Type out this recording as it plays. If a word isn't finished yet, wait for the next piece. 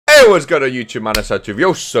Hey, what's going on YouTube, man? It's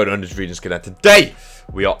EYOOOOOO known as regents-k-i-d, and today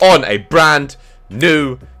we are on a brand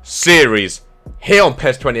new series here on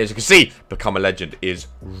PES20. As you can see, Become a Legend is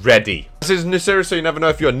ready. This is a new series, so you never know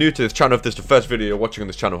if you're new to this channel. If this is the first video you're watching on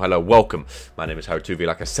this channel, hello, welcome. My name is HarryTV,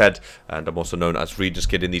 like I said, and I'm also known as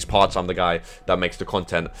regents-k-i-d in these parts. I'm the guy that makes the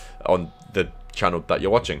content on the channel that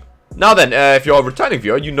you're watching. Now then, if you're a returning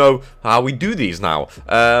viewer, you know how we do these now.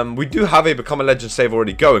 We do have a Become a Legend save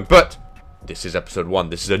already going, but this is episode 1.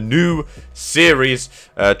 This is a new series.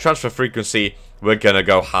 Transfer frequency, we're gonna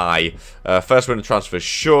go high. First win and transfer,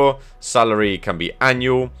 sure. Salary can be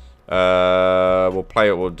annual. We'll play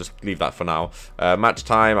it. We'll just leave that for now. Match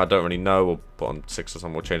time, I don't really know. We'll put on 6 or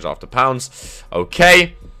something. We'll change that after pounds.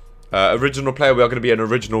 Okay. Original player, we are going to be an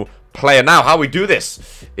original player. Now, how we do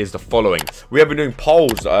this is the following. We have been doing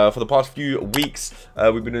polls for the past few weeks.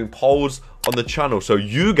 We've been doing polls on the channel. So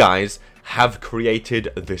you guys have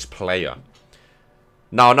created this player.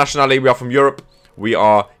 Now, nationality, we are from Europe. We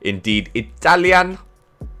are indeed Italian.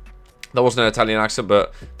 That wasn't an Italian accent,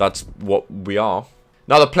 but that's what we are.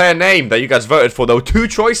 Now, the player name that you guys voted for, there were 2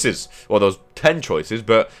 choices. Well, there was 10 choices,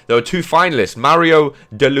 but there were 2 finalists. Mario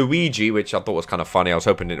De Luigi, which I thought was kind of funny. I was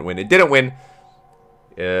hoping it didn't win. It didn't win.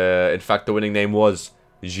 In fact, the winning name was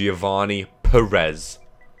Giovanni PEREZ,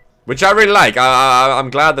 which I really like. I'm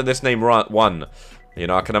glad that this name won. You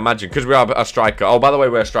know, I can imagine, because we are a striker. Oh, by the way,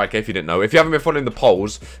 we're a striker, if you didn't know. If you haven't been following the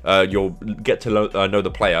polls, you'll get to know the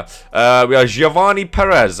player. We are Giovanni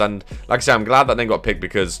PEREZ, and like I said, I'm glad that name got picked,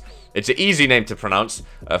 because it's an easy name to pronounce.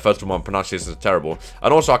 First of all, pronunciation is terrible.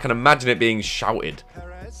 And also, I can imagine it being shouted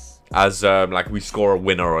as, like, we score a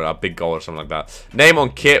winner or a big goal or something like that. Name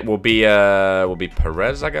on kit will be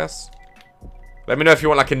PEREZ, I guess. Let me know if you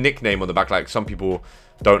want, like, a nickname on the back. Like, some people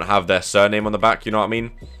don't have their surname on the back, you know what I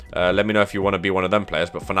mean? Let me know if you want to be one of them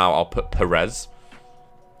players, but for now, I'll put PEREZ.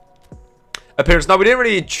 Appearance. Now, we didn't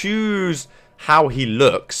really choose how he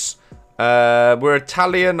looks. We're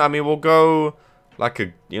Italian. I mean, we'll go like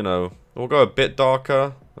a, you know, we'll go a bit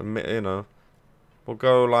darker. You know, we'll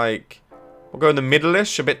go in the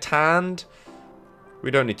middle-ish, a bit tanned.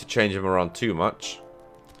 We don't need to change him around too much.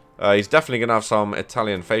 He's definitely going to have some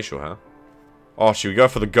Italian facial hair. Oh, should we go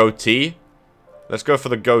for the goatee? Let's go for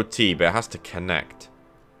the goatee, but it has to connect.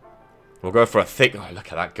 We'll go for a thick... Oh,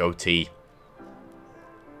 look at that goatee.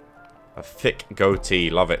 A thick goatee.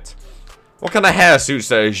 Love it. What kind of hair suits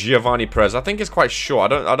Giovanni PEREZ? I think it's quite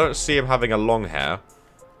short. I don't see him having a long hair.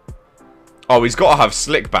 Oh, he's got to have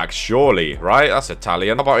slick back, surely, right? That's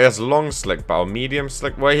Italian. How about he has long slick back or medium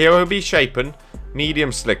slick? Well, here will be shapen.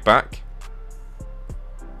 Medium slick back.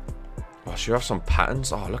 Oh, should we have some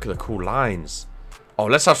patterns? Oh, look at the cool lines. Oh,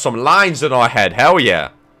 let's have some lines in our head. Hell yeah.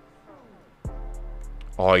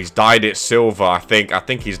 Oh, he's dyed it silver, I think. I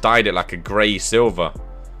think he's dyed it like a grey silver.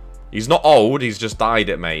 He's not old, he's just dyed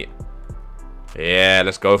it, mate. Yeah,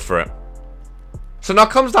 let's go for it. So now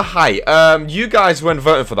comes the height. You guys weren't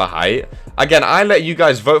voting for the height. Again, I let you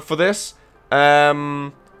guys vote for this.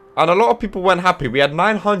 And a lot of people weren't happy. We had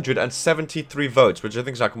 973 votes, which I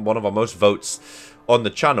think is like one of our most votes on the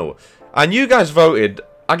channel. And you guys voted...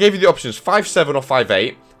 I gave you the options 5'7" or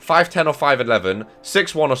 5'8", 5'10" or 5'11",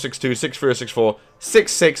 6'1" or 6'2", 6'3" or 6'4",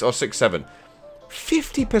 6'6" or 6'7".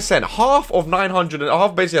 50%, half of 900,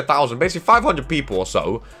 half basically 1,000, basically 500 people or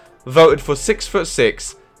so voted for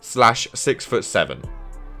 6'6/6'7".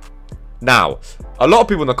 Now, a lot of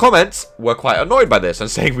people in the comments were quite annoyed by this and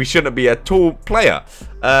saying we shouldn't be a tall player.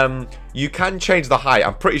 You can change the height.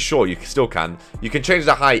 I'm pretty sure you still can. You can change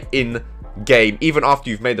the height in game even after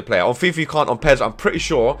you've made the player. On FIFA you can't. On PES I'm pretty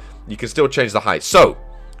sure you can still change the height. So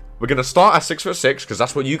we're gonna start at 6'6" because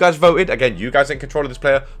that's what you guys voted. Again, you guys in control of this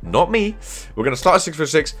player, not me. We're gonna start at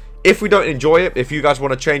 6'6". If we don't enjoy it, if you guys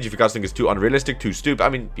want to change, if you guys think it's too unrealistic, too stupid, I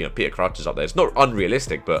mean, you know, Peter Crouch is up there, it's not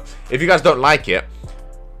unrealistic, but if you guys don't like it,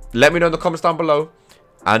 let me know in the comments down below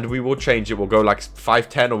and we will change it. We'll go like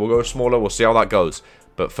 5'10" or we'll go smaller. We'll see how that goes.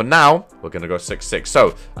 But for now, we're gonna go 6'6".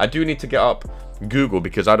 So I do need to get up Google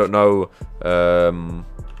because I don't know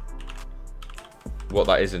what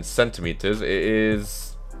that is in centimeters. It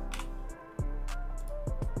is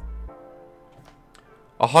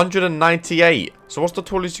 198. So what's the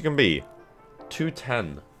tallest you can be?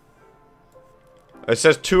 210. It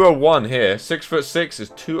says 201 here. 6'6" is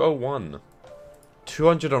 201.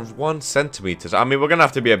 201 centimeters. I mean, we're gonna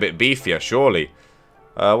have to be a bit beefier, surely.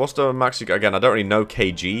 What's the max you got? Again, I don't really know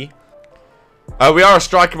kg. We are a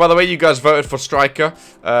striker, by the way. You guys voted for striker.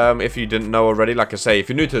 If you didn't know already, like I say, if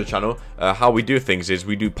you're new to the channel, how we do things is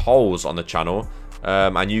we do polls on the channel,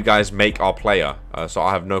 and you guys make our player. So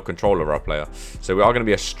I have no control over our player. So we are going to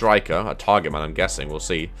be a striker, a target man, I'm guessing. We'll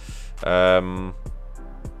see.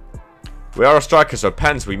 We are a striker, so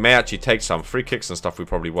pens, we may actually take some. Free kicks and stuff we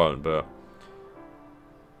probably won't, but...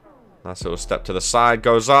 Nice little step to the side,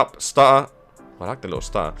 goes up, stutter. I like the little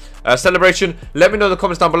stutter. Celebration, let me know in the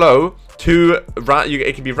comments down below.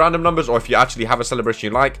 It can be random numbers, or if you actually have a celebration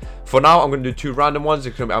you like. For now, I'm going to do 2 random ones.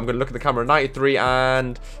 I'm going to look at the camera, 93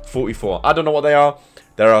 and 44. I don't know what they are.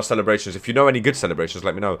 There are celebrations. If you know any good celebrations,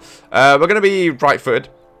 let me know. We're going to be right-footed.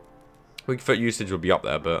 Weak foot usage will be up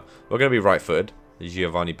there, but we're going to be right-footed.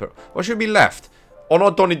 GIOVANNI. Or should we be left? Or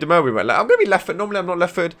not Donny DeMer, we went left. I'm going to be left-footed. Normally, I'm not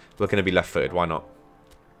left-footed. We're going to be left-footed. Why not?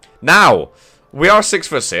 Now, we are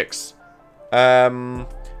 6'6".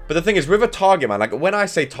 But the thing is, with a target man, like when I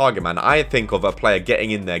say target man, I think of a player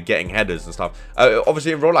getting in there, getting headers and stuff.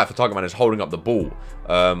 Obviously, in real life, a target man is holding up the ball.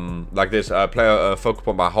 Like this, player focal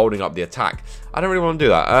point by holding up the attack. I don't really want to do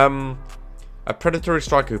that. A predatory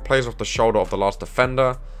striker who plays off the shoulder of the last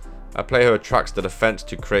defender. A player who attracts the defense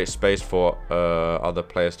to create space for other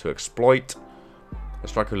players to exploit. A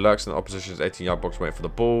striker who lurks in the opposition's 18-yard box waiting for the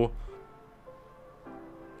ball.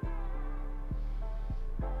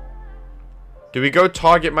 Do we go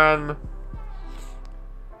target man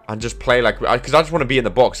and just play like... Because I just want to be in the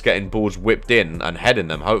box getting balls whipped in and heading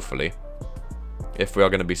them, hopefully. If we are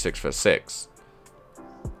going to be 6'6".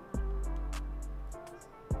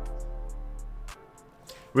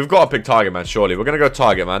 We've got to pick target man, surely. We're going to go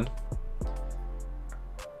target man.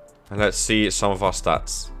 And let's see some of our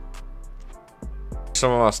stats.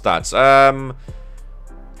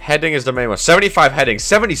 Heading is the main one. 75 heading,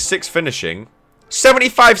 76 finishing,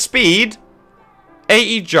 75 speed,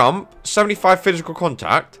 80 jump, 75 physical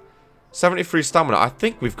contact, 73 stamina. I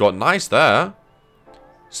think we've got nice there.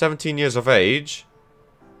 17 years of age.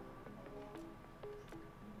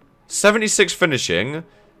 76 finishing,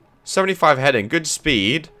 75 heading, good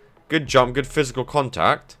speed, good jump, good physical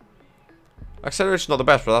contact. Acceleration's not the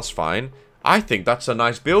best, but that's fine. I think that's a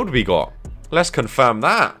nice build we got. Let's confirm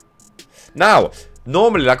that. Now,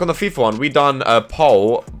 normally, like on the FIFA one, we done a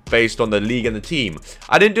poll based on the league and the team.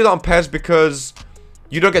 I didn't do that on PES because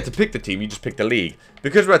you don't get to pick the team, you just pick the league.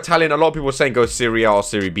 Because we're Italian, a lot of people are saying go Serie A or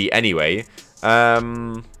Serie B anyway. I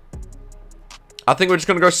think we're just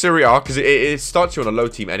going to go Serie A because it starts you on a low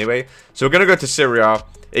team anyway. So we're going to go to Serie A.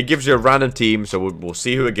 It gives you a random team, so we'll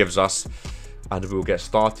see who it gives us. And we'll get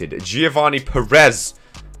started. Giovanni PEREZ.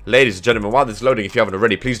 Ladies and gentlemen, while this is loading, if you haven't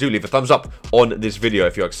already, please do leave a thumbs up on this video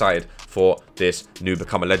if you're excited for this new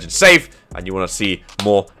Become a Legend save and you want to see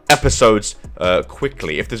more episodes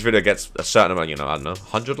quickly. If this video gets a certain amount, you know, I don't know,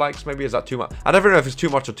 100 likes maybe? Is that too much? I never know if it's too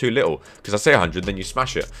much or too little because I say 100, then you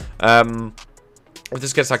smash it. If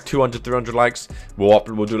this gets like 200, 300 likes, we'll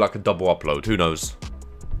do like a double upload. Who knows?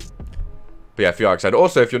 But yeah, if you are excited.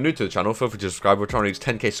 Also, if you're new to the channel, feel free to subscribe. We're trying to reach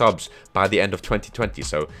 10k subs by the end of 2020.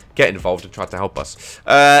 So get involved and try to help us.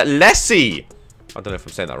 Lessie. I don't know if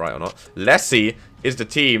I'm saying that right or not. Lessie is the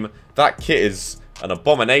team. That kit is an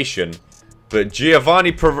abomination. But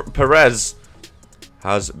Giovanni PEREZ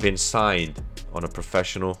has been signed on a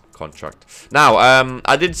professional contract. Now,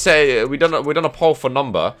 I did say we done a poll for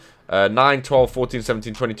number. 9, 12, 14,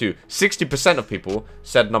 17, 22. 60% of people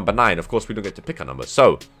said number 9. Of course, we don't get to pick a number.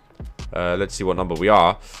 So... let's see what number we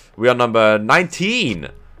are. We are number 19.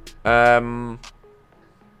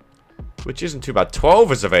 Which isn't too bad.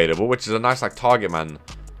 12 is available, which is a nice like target man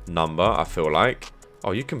number, I feel like.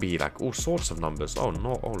 Oh, you can be like all sorts of numbers. Oh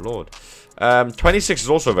no, oh lord. 26 is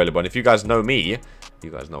also available, and if you guys know me,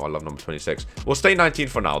 you guys know I love number 26. We'll stay 19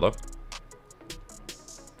 for now though.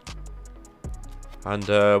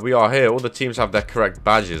 And we are here. All the teams have their correct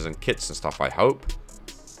badges and kits and stuff, I hope.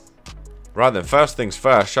 Right then, first things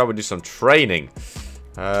first, shall we do some training?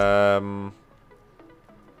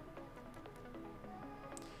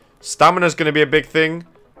 Stamina's going to be a big thing.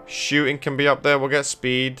 Shooting can be up there. We'll get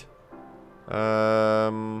speed.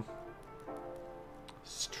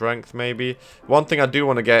 Strength, maybe. One thing I do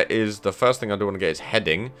want to get is... The first thing I do want to get is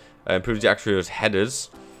heading. Improves the accuracy of headers,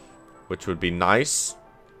 which would be nice.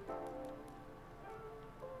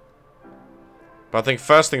 But I think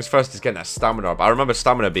first things first is getting that stamina up. I remember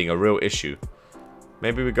stamina being a real issue.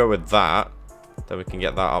 Maybe we go with that. Then we can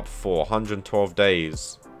get that up for 112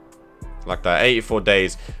 days. Like that, 84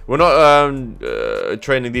 days. We're not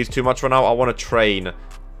training these too much right now. I want to train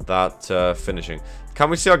that finishing. Can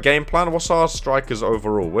we see our game plan? What's our strikers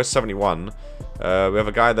overall? We're 71. We have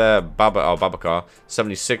a guy there, Babakar,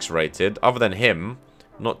 76 rated. Other than him,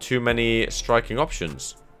 not too many striking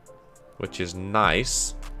options. Which is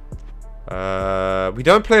nice. We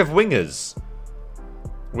don't play with wingers,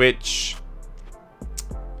 which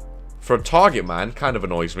for a target man kind of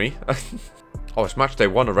annoys me. Oh, it's match day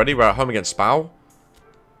 1 already. We're at home against Spau.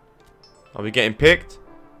 Are we getting picked?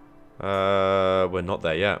 We're not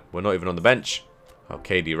there yet. We're not even on the bench. Oh,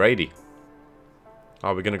 KD Rady.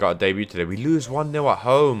 Oh, we're going to get a debut today. We lose 1-0 at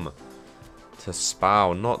home to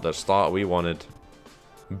Spow. Not the start we wanted.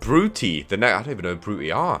 Bruty. I don't even know who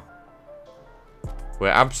Bruty are. We're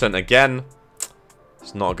absent again.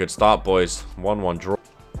 It's not a good start, boys. 1-1 draw.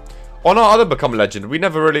 On our other Become a Legend, we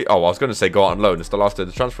never really... Oh, I was going to say go out on loan. It's the last day of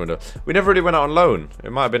the transfer window. We never really went out on loan.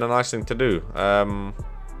 It might have been a nice thing to do.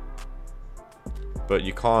 But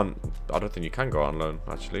you can't... I don't think you can go out on loan,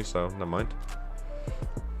 actually. So, never mind.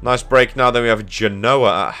 Nice break now. Then we have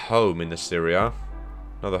Genoa at home in the Serie A.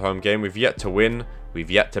 Another home game. We've yet to win. We've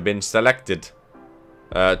yet to been selected.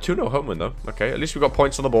 2-0 home win, though. Okay, at least we got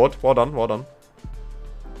points on the board. Well done, well done.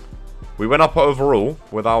 We went up overall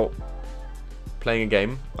without playing a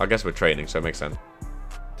game. I guess we're training, so it makes sense.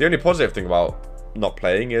 The only positive thing about not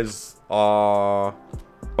playing is our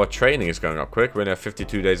training is going up quick. We only have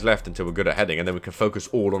 52 days left until we're good at heading, and then we can focus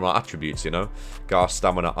all on our attributes, you know? Get our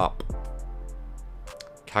stamina up.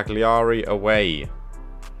 Cagliari away.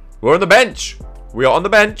 We're on the bench. We are on the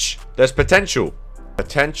bench. There's potential.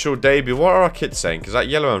 Potential debut. What are our kids saying? Because that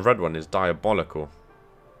yellow and red one is diabolical.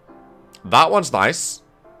 That one's nice.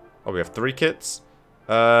 Oh, we have 3 kits.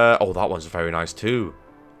 Oh, that one's very nice too.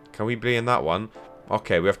 Can we be in that one?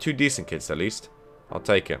 Okay, we have 2 decent kits at least. I'll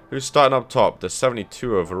take it. Who's starting up top? The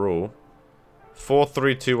 72 overall.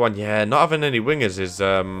 4-3-2-1. Yeah, not having any wingers is...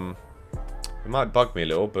 It might bug me a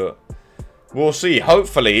little, but... We'll see.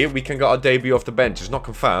 Hopefully, we can get our debut off the bench. It's not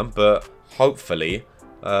confirmed, but hopefully...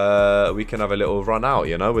 we can have a little run out,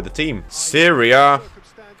 you know, with the team. Syria.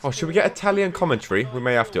 Oh, should we get Italian commentary? We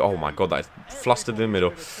may have to. Oh my god, that is flustered in the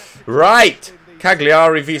middle. Right.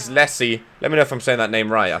 Cagliari vs Lessi. Let me know if I'm saying that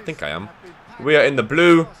name right. I think I am. We are in the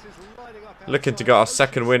blue. Looking to get our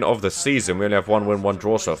 2nd win of the season. We only have 1 win, 1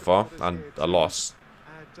 draw so far. And a loss.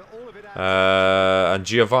 And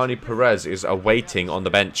Giovanni PEREZ is awaiting on the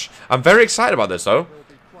bench. I'm very excited about this, though.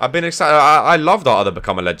 I've been excited. I love that other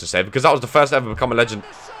Become a Legend save. Because that was the first ever Become a Legend.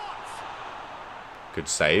 Good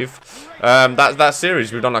save. That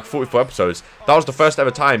series, we've done like 44 episodes. That was the first ever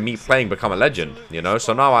time me playing Become a Legend, you know.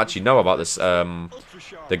 So now I actually know about this,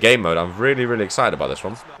 the game mode. I'm really, really excited about this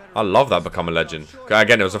one. I love that Become a Legend.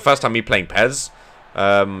 Again, it was the first time me playing PES,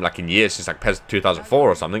 like in years, since like PES 2004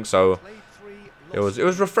 or something. So it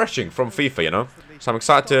was refreshing from FIFA, you know. So I'm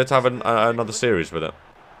excited to have another series with it.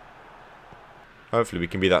 Hopefully we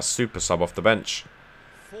can be that super sub off the bench.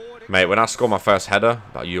 Mate, when I score my first header,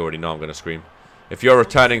 oh, you already know I'm going to scream. If you're a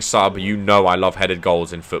returning sub, you know I love headed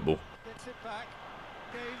goals in football.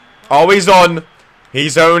 Oh, he's on.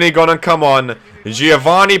 He's only going to come on.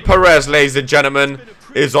 Giovanni PEREZ, ladies and gentlemen,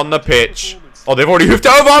 is on the pitch. Oh, they've already hoofed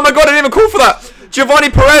it over. Oh, my God, I didn't even call for that. Giovanni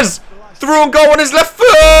PEREZ through and goal on his left foot.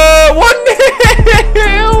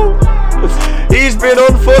 1-0. He's been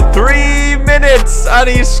on for 3 minutes, and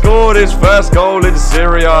he scored his first goal in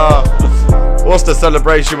Syria. What's the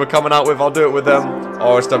celebration we're coming out with? I'll do it with them.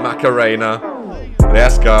 Oh, it's the Macarena.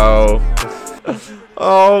 Let's go.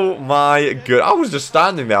 Oh my god. I was just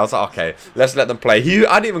standing there. I was like, okay, let's let them play. I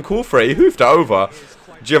didn't even call for it. He hoofed it over.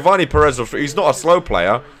 Giovanni PEREZ, he's not a slow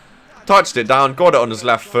player. Touched it down, got it on his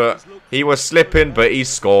left foot. He was slipping, but he's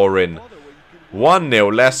scoring.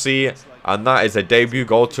 1-0 Lessi, and that is a debut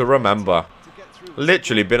goal to remember.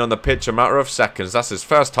 Literally been on the pitch a matter of seconds. That's his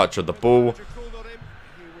first touch of the ball.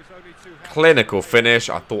 Clinical finish.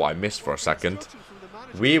 I thought I missed for a second.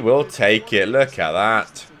 We will take it. Look at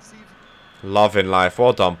that. Loving life.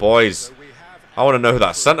 Well done, boys. I want to know who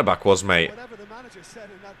that centre-back was, mate.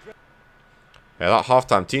 Yeah, that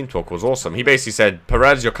halftime team talk was awesome. He basically said,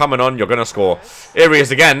 PEREZ, you're coming on. You're going to score. Here he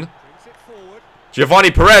is again.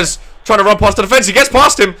 Giovanni PEREZ trying to run past the defence. He gets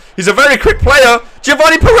past him. He's a very quick player.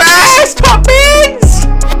 Giovanni PEREZ! Top bins!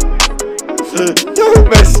 No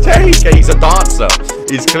mistake. He's a dancer.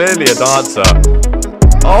 He's clearly a dancer.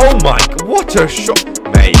 Oh my, what a shot.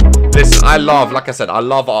 Mate, listen, I love, like I said, I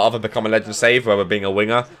love our other Become a Legend save, whether being a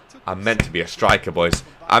winger. I'm meant to be a striker, boys.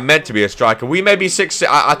 I'm meant to be a striker. We may be 6'6".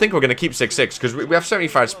 I think we're going to keep 6'6", because we have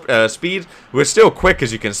 75 speed. We're still quick,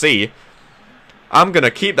 as you can see. I'm going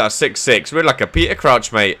to keep that 6'6". We're like a Peter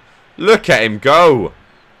Crouch, mate. Look at him go.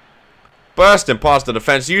 Bursting past the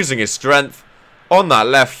defence, using his strength on that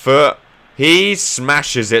left foot. He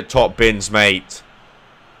smashes it top bins, mate.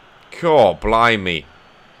 God, blimey.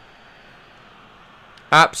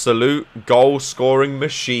 Absolute goal-scoring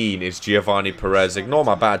machine is Giovanni PEREZ. Ignore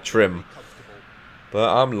my bad trim. But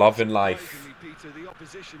I'm loving life.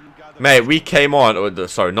 Mate, we came on... Or,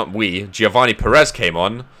 sorry, not we. Giovanni PEREZ came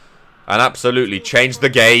on. And absolutely changed the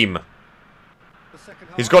game.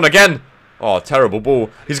 He's gone again. Oh, terrible ball.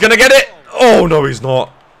 He's going to get it. Oh, no, he's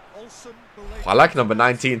not. I like number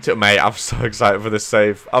 19 too. Mate, I'm so excited for this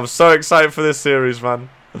save. I'm so excited for this series, man.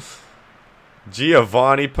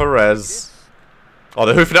 Giovanni PEREZ. Oh,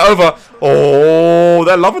 they're hoofing it over. Oh,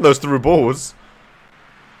 they're loving those through balls.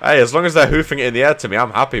 Hey, as long as they're hoofing it in the air to me,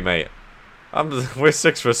 I'm happy, mate. We're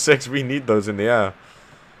 6 for 6. We need those in the air.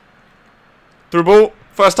 Through ball.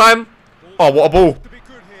 First time. Oh, what a ball.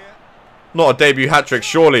 Not a debut hat-trick,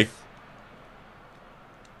 surely.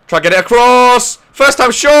 Try to get it across. First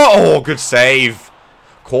time shot. Oh, good save.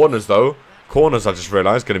 Corners, though. Corners, I just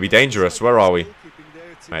realised, going to be dangerous. Where are we?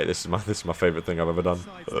 Mate, this is my favourite thing I've ever done.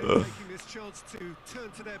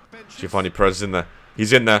 Giovanni PEREZ is in there.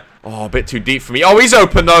 He's in there. Oh, a bit too deep for me. Oh, he's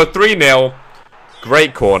open, though. 3-0.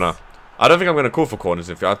 Great corner. I don't think I'm going to call for corners.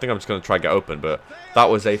 I think I'm just going to try to get open, but that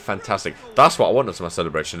was a fantastic... That's what I wanted to my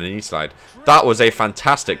celebration, an E-slide. That was a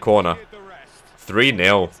fantastic corner.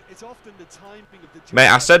 3-0. Mate,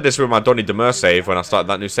 I said this with my Donny Demers save when I started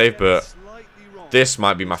that new save, but this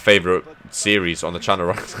might be my favourite series on the channel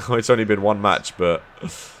right now. It's only been one match, but...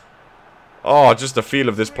 Oh, just the feel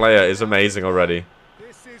of this player is amazing already.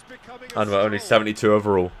 And we're only 72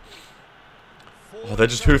 overall. Oh, they're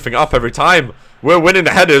just hoofing up every time. We're winning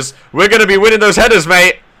the headers. We're going to be winning those headers,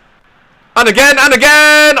 mate. And again, and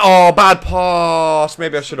again. Oh, bad pass.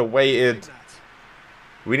 Maybe I should have waited.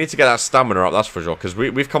 We need to get that stamina up, that's for sure. Because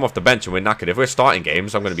we've come off the bench and we're knackered. If we're starting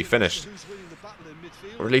games, I'm going to be finished.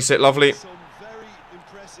 Release it, lovely.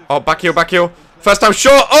 Oh, back heel, back heel. First time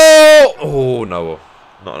shot. Oh! Oh, no.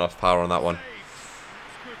 Not enough power on that one.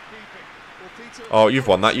 Oh, you've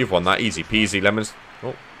won that. You've won that. Easy peasy, lemons.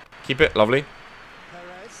 Oh, keep it. Lovely.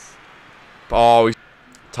 Oh,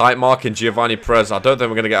 tight marking Giovanni PEREZ. I don't think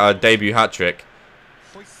we're going to get a debut hat-trick.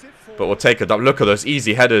 But we'll take a double. Look at those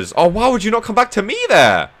easy headers. Oh, why would you not come back to me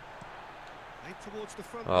there?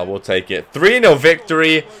 Oh, we'll take it. 3-0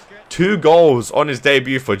 victory. 2 goals on his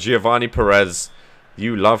debut for Giovanni PEREZ.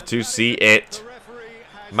 You love to see it.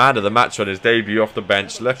 Man of the match on his debut off the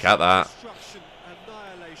bench. Look at that.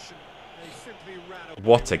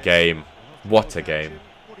 What a game. What a game.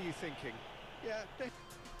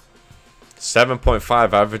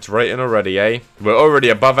 7.5 average rating already, eh? We're already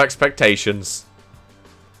above expectations.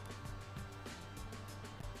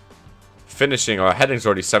 Finishing, our heading's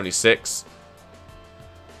already 76.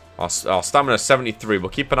 Our stamina is 73. We'll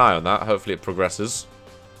keep an eye on that. Hopefully it progresses.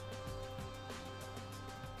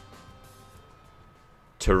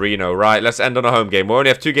 Torino. Right, let's end on a home game. We only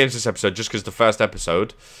have 2 games this episode just because the first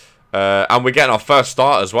episode. And we're getting our first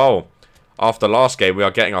start as well. After last game, we are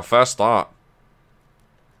getting our first start.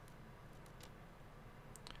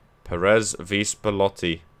 PEREZ vs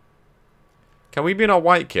Belotti. Can we be in our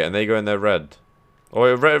white kit and they go in their red?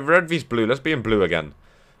 Or red vs blue. Let's be in blue again.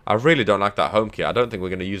 I really don't like that home kit. I don't think we're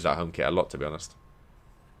going to use that home kit a lot, to be honest.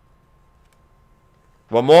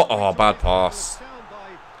 One more. Oh, bad pass.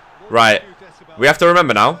 Right. We have to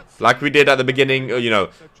remember now, like we did at the beginning, you know,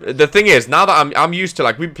 the thing is, now that I'm used to,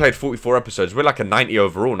 like, we played 44 episodes, we're like a 90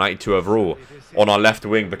 overall, 92 overall on our left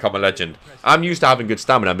wing, become a legend. I'm used to having good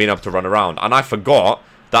stamina and being able to run around, and I forgot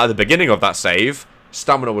that at the beginning of that save,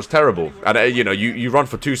 stamina was terrible. And, you know, you run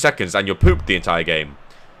for 2 seconds and you're pooped the entire game.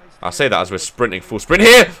 I say that as we're sprinting, full sprint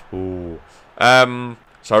here! Ooh.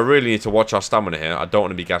 So I really need to watch our stamina here. I don't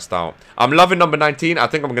want to be gassed out. I'm loving number 19. I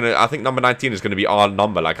think number 19 is gonna be our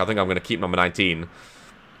number. Like, I think I'm gonna keep number 19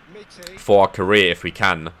 for our career if we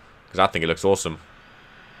can, because I think it looks awesome.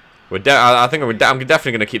 I'm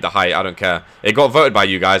definitely gonna keep the height. I don't care. It got voted by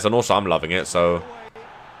you guys, and also I'm loving it, so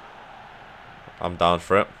I'm down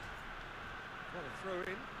for it.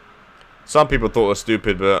 Some people thought it was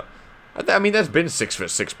stupid, but I mean, there's been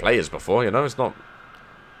 6'6" players before. You know, it's not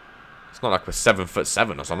like we're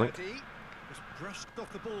 7'7" or something.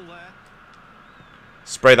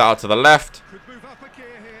 Spray that out to the left.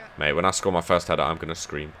 Mate, when I score my first header, I'm going to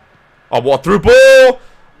scream. Oh, what? Through ball!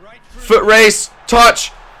 Foot race.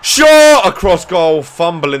 Touch. Shot! Across goal.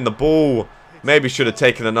 Fumbling the ball. Maybe should have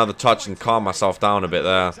taken another touch and calmed myself down a bit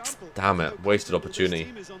there. Damn it. Wasted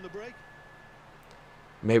opportunity.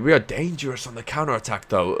 Mate, we are dangerous on the counter-attack,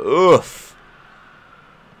 though. Oof.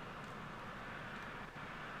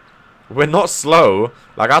 We're not slow.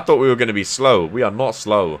 Like, I thought we were going to be slow. We are not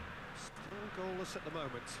slow.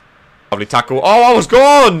 Lovely tackle. Oh, I was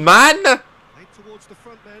gone, man!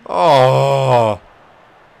 Oh.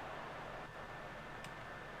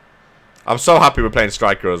 I'm so happy we're playing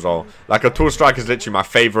striker as well. Like, a tall striker is literally my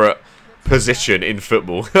favourite position in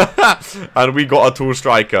football. And we got a tall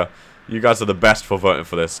striker. You guys are the best for voting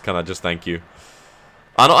for this. Can I just thank you?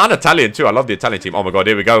 And Italian, too. I love the Italian team. Oh, my God.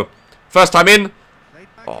 Here we go. First time in.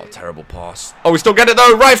 Oh, terrible pass. Oh, we still get it,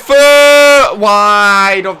 though. Right foot!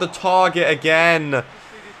 Wide of the target again.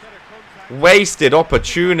 Wasted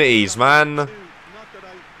opportunities, man. Not that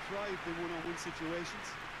I thrive in one-on-one situations.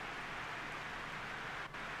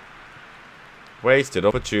 Wasted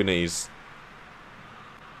opportunities.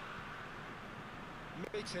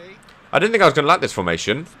 I didn't think I was going to like this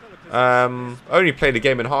formation. I only played a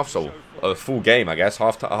game in half, so a full game, I guess.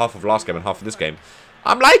 Half of last game and half of this game.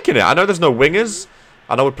 I'm liking it. I know there's no wingers,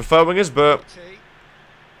 and I would prefer wingers, but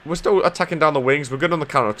we're still attacking down the wings. We're good on the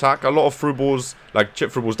counter-attack. A lot of through balls, like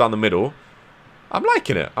chip through balls down the middle. I'm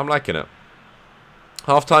liking it. I'm liking it.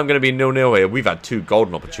 Half-time going to be 0-0 here. We've had 2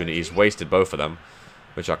 golden opportunities. Wasted both of them,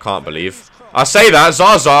 which I can't believe. I say that.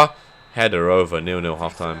 Zaza. Header over. 0-0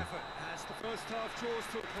 half-time.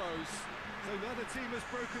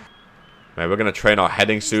 Mate, we're going to train our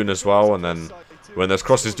heading soon as well. And then when those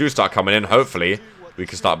crosses do start coming in, hopefully, we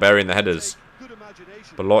can start burying the headers.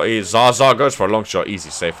 Belotti. Zaza goes for a long shot. Easy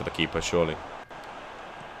save for the keeper, surely.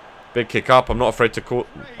 Big kick up. I'm not afraid to call...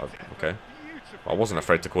 Okay. I wasn't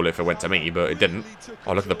afraid to call it if it went to me, but it didn't.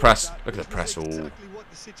 Oh, look at the press. Look at the press. Ooh.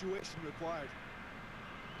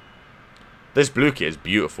 This blue kit is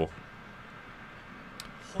beautiful.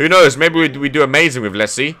 Who knows? Maybe we do amazing with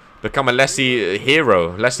Lessie. Become a Lessie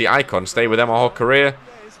hero. Lessie icon. Stay with them our whole career.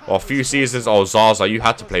 Or a few seasons. Oh, Zaza. You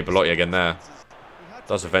had to play Belotti again there.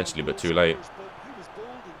 Does eventually, but too late.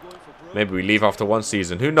 Maybe we leave after 1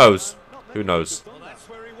 season. Who knows? Who knows?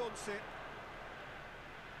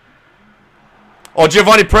 Oh,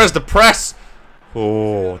 Giovanni Perez, the press.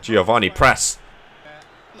 Oh, Giovanni press.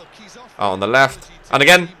 Out on the left. And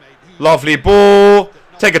again. Lovely ball.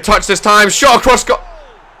 Take a touch this time. Shot across.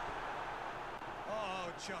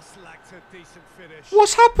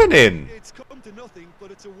 What's happening? It's come to nothing,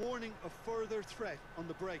 but it's a warning of further threat on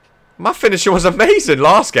the break. My finisher was amazing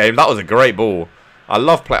last game. That was a great ball. I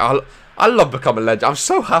love play. I love Become a Legend. I'm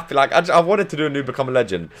so happy. Like I wanted to do a new Become a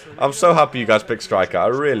Legend. I'm so happy you guys picked striker. I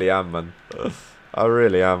really am, man. I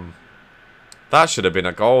really am. That should have been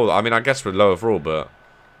a goal. I mean, I guess we're low overall, but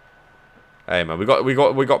hey, man, we got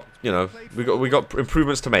you know, we got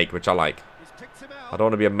improvements to make, which I like. I don't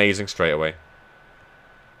want to be amazing straight away.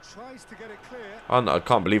 I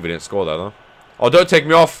can't believe we didn't score there, though. Oh, don't take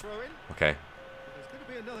me off. Okay.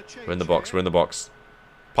 We're in the box. We're in the box.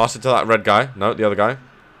 Pass it to that red guy. No, the other guy.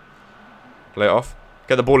 Play it off.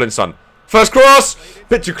 Get the ball in, son. First cross!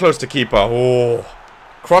 Bit too close to keeper. Oh.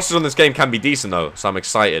 Crosses on this game can be decent, though, so I'm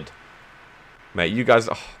excited. Mate, you guys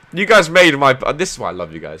made my... This is why I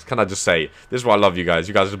love you guys. Can I just say? This is why I love you guys.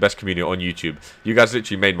 You guys are the best community on YouTube. You guys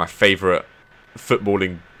literally made my favourite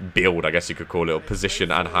footballing build, I guess you could call it, or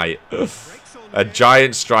position and height. A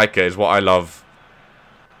giant striker is what I love.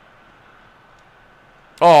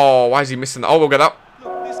 Oh, why is he missing that? Oh, we'll get that.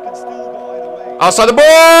 Outside the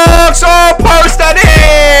box! Oh, post and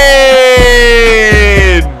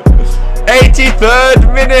in!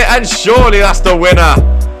 83rd minute, and surely that's the winner.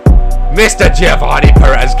 Mr. Giovanni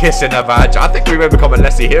Perez kissing the badge. I think we may become a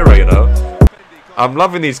Lessie hero, you know. I'm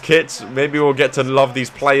loving these kits. Maybe we'll get to love these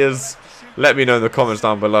players. Let me know in the comments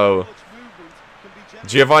down below.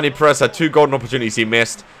 Giovanni Perez had 2 golden opportunities he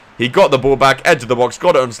missed. He got the ball back, edge of the box,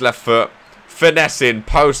 got it on his left foot. Finessing,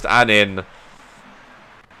 post and in.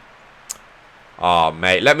 Oh,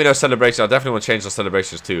 mate. Let me know celebration. I definitely want to change the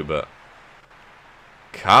celebrations too, but...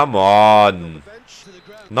 Come on.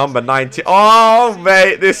 Number 90. Oh,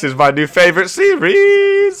 mate. This is my new favourite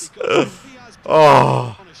series.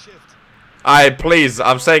 Oh. Please,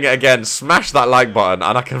 I'm saying it again. Smash that like button,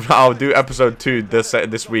 and I'll do episode 2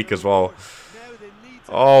 this week as well.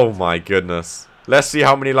 Oh my goodness. Let's see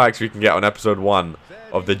how many likes we can get on episode 1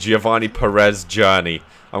 of the Giovanni Perez journey.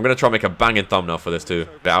 I'm going to try and make a banging thumbnail for this too.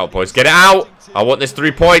 Get out, boys. Get it out. I want this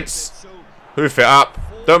 3 points. Hoof it up.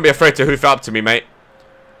 Don't be afraid to hoof it up to me, mate.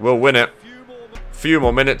 We'll win it. Few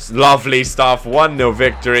more minutes. Lovely stuff. 1-0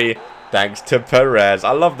 victory. Thanks to Perez.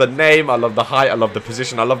 I love the name. I love the height. I love the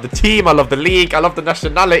position. I love the team. I love the league. I love the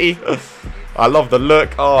nationality. I love the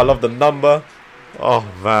look. Oh, I love the number. Oh,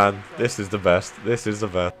 man. This is the best. This is the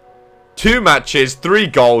best. 2 matches, 3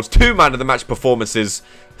 goals, 2 man of the match performances.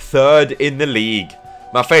 3rd in the league.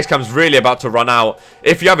 My face cam's really about to run out.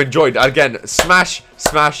 If you have enjoyed, again, smash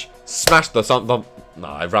the thumb. No,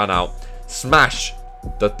 I ran out. Smash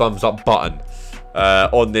the thumbs up button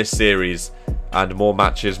on this series. And more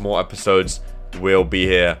matches, more episodes will be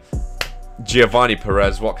here. Giovanni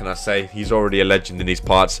Perez, what can I say? He's already a legend in these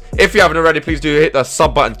parts. If you haven't already, please do hit the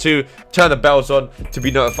sub button too. Turn the bells on to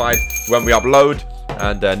be notified when we upload.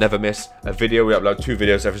 And never miss a video. We upload 2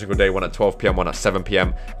 videos every single day. One at 12 PM, one at 7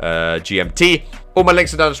 PM GMT. All my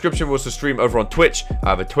links are down in the description. We also stream over on Twitch. I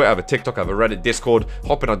have a Twitter, I have a TikTok, I have a Reddit, Discord.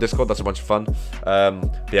 Hop in on Discord. That's a bunch of fun.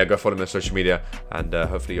 But yeah, go follow me on social media. And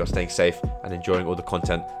hopefully you're staying safe and enjoying all the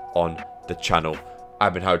content on the channel.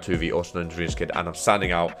 I've been Howard2V, also known as RegentsKid, and I'm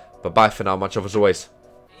signing out. Bye bye for now, much love as always,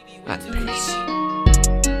 and peace.